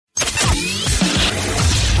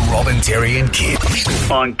Robin, Terry and Kip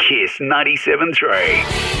on Kiss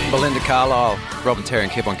 97.3. Belinda Carlisle, Robin, Terry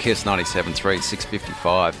and Kip on Kiss 97.3,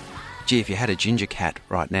 6:55. Gee, if you had a ginger cat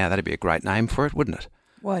right now, that'd be a great name for it, wouldn't it?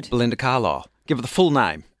 What? Belinda Carlisle. Give her the full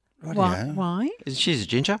name. Why? She's a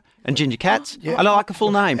ginger. And ginger cats. I like a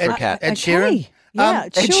full name for a cat. Ed Sheeran. Yeah,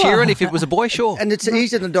 Ed Sheeran, if it was a boy, sure. And it's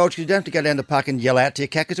easy to indulge because you don't have to go down the park and yell out to your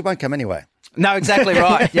cat because it won't come anyway. No, exactly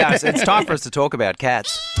right. Yes, it's time for us to talk about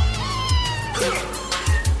cats.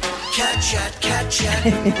 Cat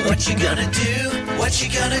chat, what you gonna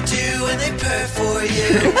do when they purr for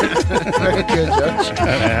you? Very good, Josh.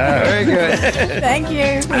 Very good. Thank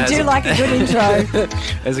you. We do like a good intro.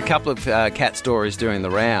 There's a couple of cat stories doing the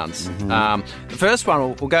rounds. The first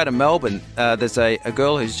one, we'll go to Melbourne. There's a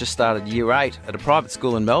girl who's just started year 8 at a private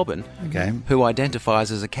school in Melbourne who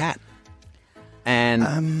identifies as a cat.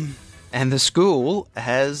 And the school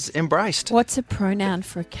has embraced. What's a pronoun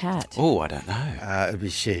for a cat? Oh, I don't know. It'd be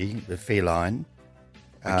she, the feline.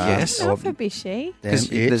 Yes. Not for be she. Because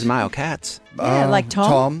there's male cats. Yeah, like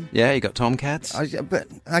Tom. Yeah, you got tomcats. But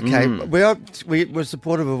okay, we're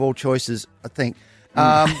supportive of all choices, I think.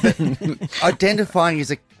 But identifying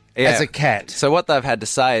as a cat. So what they've had to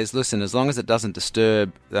say is, listen, as long as it doesn't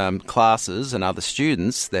disturb classes and other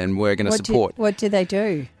students, then we're going to support. What do they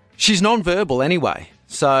do? She's non-verbal anyway.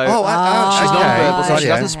 So she's non-verbal, so she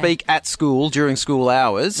doesn't speak at school during school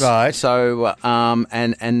hours. Right. So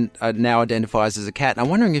and now identifies as a cat. And I'm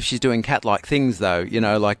wondering if she's doing cat-like things though. You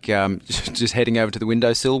know, like just heading over to the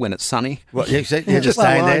windowsill when it's sunny. Well, just staying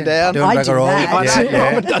lying there, down. doing I do bugger all. that.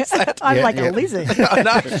 Robin does that. I'm like a lizard. I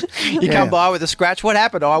know. You come by with a scratch. What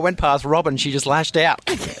happened? Oh, I went past Robin. She just lashed out.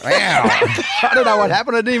 I don't know what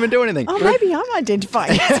happened. I didn't even do anything. Oh, maybe I'm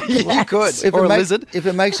identifying as a You cat. could. Or a lizard. If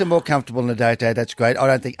it makes her more comfortable in the day-to-day, that's great. I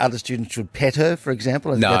don't think other students should pet her, for example.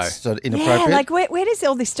 I think that's sort of inappropriate. Yeah, like where does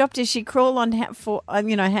all this stop? Does she crawl on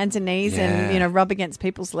hands and knees and rub against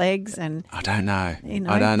people's legs? And I don't know.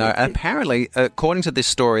 I don't know. Apparently, according to this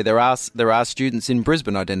story, there are students in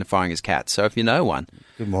Brisbane identifying as cats. So if you know one,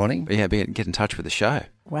 good morning. Yeah, get in touch with the show.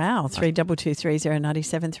 Wow,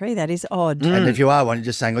 32230973. That is odd. And if you are one, you're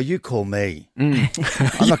just saying, "Oh, you call me." I'm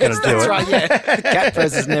not going to do it. Right, yeah. Cat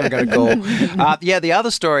person's never going to call. The other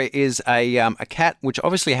story is a cat which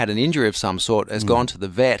obviously had an injury of some sort has gone to the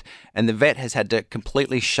vet, and the vet has had to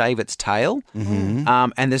completely shave its tail.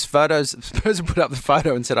 And there's photos. The person put up the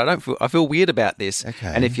photo and said, I feel weird about this. Okay.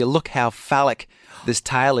 And if you look how phallic this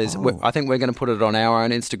tail is, I think we're going to put it on our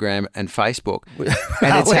own Instagram and Facebook.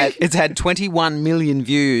 And it's had 21 million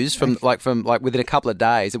views from within a couple of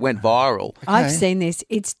days. It went viral. I've seen this.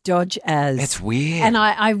 It's dodge as. It's weird. And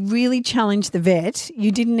I really challenged the vet.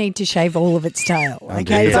 You didn't need to shave all of its tail.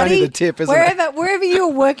 Okay, It's buddy? only the tip, isn't it? Wherever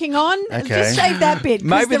you're working on, just shave that bit.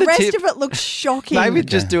 Because Maybe the rest tip- of it looks shocking. Maybe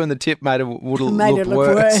just doing the tip made it look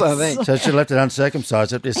worse. I think. So she left it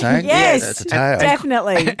uncircumcised, what you're saying? Yes, That's a tail.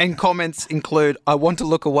 definitely. And comments include, I want to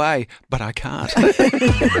look away, but I can't.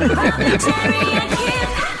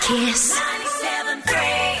 Kiss 97.3.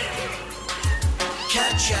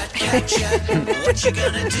 Cat chat, what you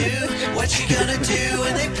gonna do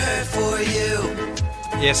when they purr for you?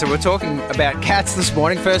 Yeah, so we're talking about cats this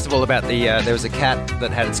morning. First of all, about there was a cat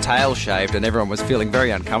that had its tail shaved, and everyone was feeling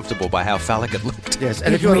very uncomfortable by how phallic it looked. Yes,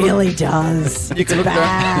 and It really does. you can look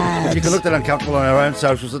bad. that uncomfortable on our own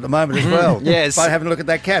socials at the moment as well. Yes. By having a look at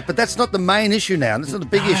that cat. But that's not the main issue now. That's not the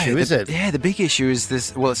big issue, is it? Yeah, the big issue is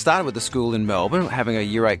this. Well, it started with the school in Melbourne, having a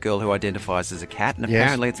year 8 girl who identifies as a cat, and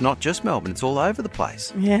apparently it's not just Melbourne, it's all over the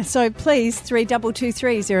place. Yeah, so please,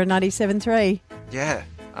 32230973. Yeah.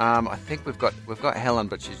 I think we've got Helen,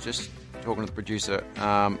 but she's just talking to the producer.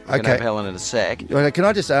 We're going to have Helen in a sec. Can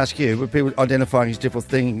I just ask you, with people identifying as different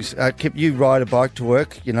things, Kip, you ride a bike to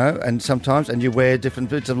work, and sometimes, and you wear different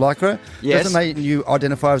bits of lycra. Yes. Doesn't mean you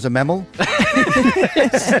identify as a mammal? Maybe.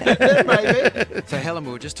 So, Helen,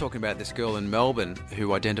 we were just talking about this girl in Melbourne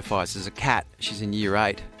who identifies as a cat. She's in year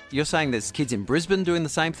 8. You're saying there's kids in Brisbane doing the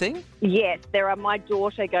same thing? Yes, there are. My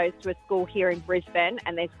daughter goes to a school here in Brisbane,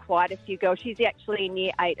 and there's quite a few girls. She's actually in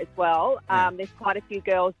year 8 as well. There's quite a few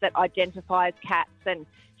girls that identify as cats, and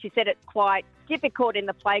she said it's quite difficult in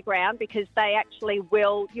the playground because they actually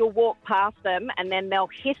you'll walk past them and then they'll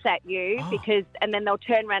hiss at you and then they'll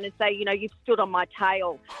turn around and say, you've stood on my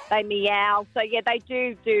tail. They meow. So, yeah, they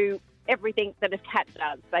do everything that a cat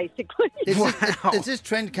does, basically. Does this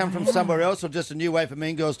trend come from somewhere else or just a new way for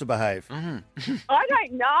mean girls to behave? I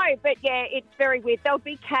don't know, but yeah, it's very weird. There'll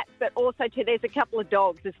be cats, but also there's a couple of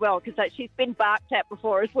dogs as well, because she's been barked at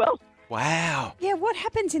before as well. Wow. Yeah, what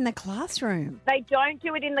happens in the classroom? They don't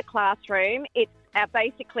do it in the classroom. It's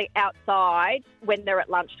basically outside when they're at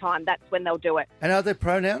lunchtime. That's when they'll do it. And are there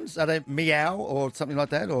pronouns? Are they meow or something like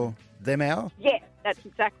that, or them ow? Yeah, that's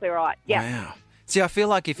exactly right. Yeah. Wow. See, I feel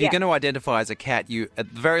like if you're Yeah. going to identify as a cat, you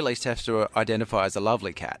at the very least have to identify as a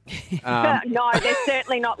lovely cat. No, they're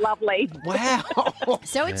certainly not lovely. Wow.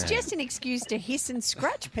 So it's just an excuse to hiss and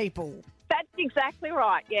scratch people. That's exactly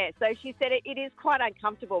right, yeah. So she said it is quite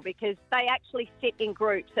uncomfortable because they actually sit in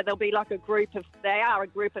groups. So there'll be like a group of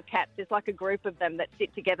cats. There's like a group of them that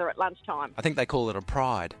sit together at lunchtime. I think they call it a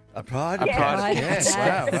pride. A pride? A pride. Pride. Yes.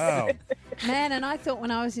 Wow. Man, and I thought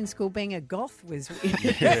when I was in school being a goth was weird.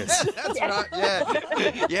 Yes. That's right.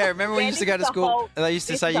 Yeah. Yeah. Remember when we used to go to this is a school? whole- And they used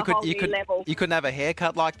to this say is a whole new level. you couldn't have a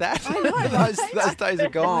haircut like that. I know. those days are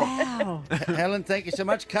gone. Wow. Helen, thank you so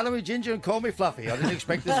much. Colour me Ginger and call me Fluffy. I didn't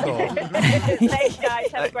expect this call. Thanks,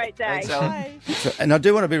 guys. Have a great day. Thanks, Alan. And I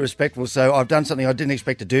do want to be respectful, so I've done something I didn't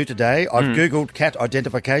expect to do today. I've Googled cat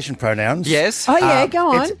identification pronouns. Yes. Oh, yeah,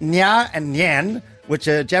 go on. It's nya and nyan, which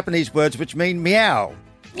are Japanese words which mean meow.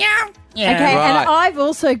 Okay, Right. and I've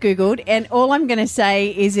also Googled, and all I'm going to say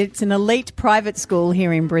is it's an elite private school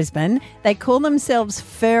here in Brisbane. They call themselves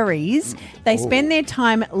furries. They spend their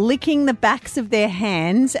time licking the backs of their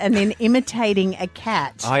hands and then imitating a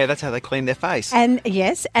cat. Oh, yeah, that's how they clean their face. And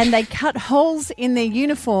yes, and they cut holes in their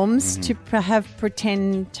uniforms to have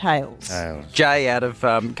pretend tails. Jay out of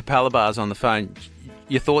Capalabars on the phone.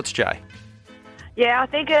 Your thoughts, Jay? Yeah, I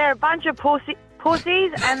think they're a bunch of pussies,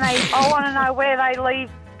 and I want to know where they leave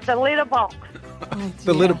the litter box.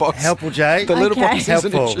 The litter box. Helpful, Jay. The litter Okay. box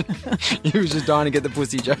isn't Helpful. it? You were just dying to get the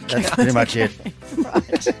pussy joke. That's pretty much it.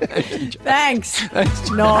 Thanks.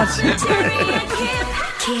 Not. Terry and Kip.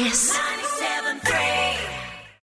 Kiss.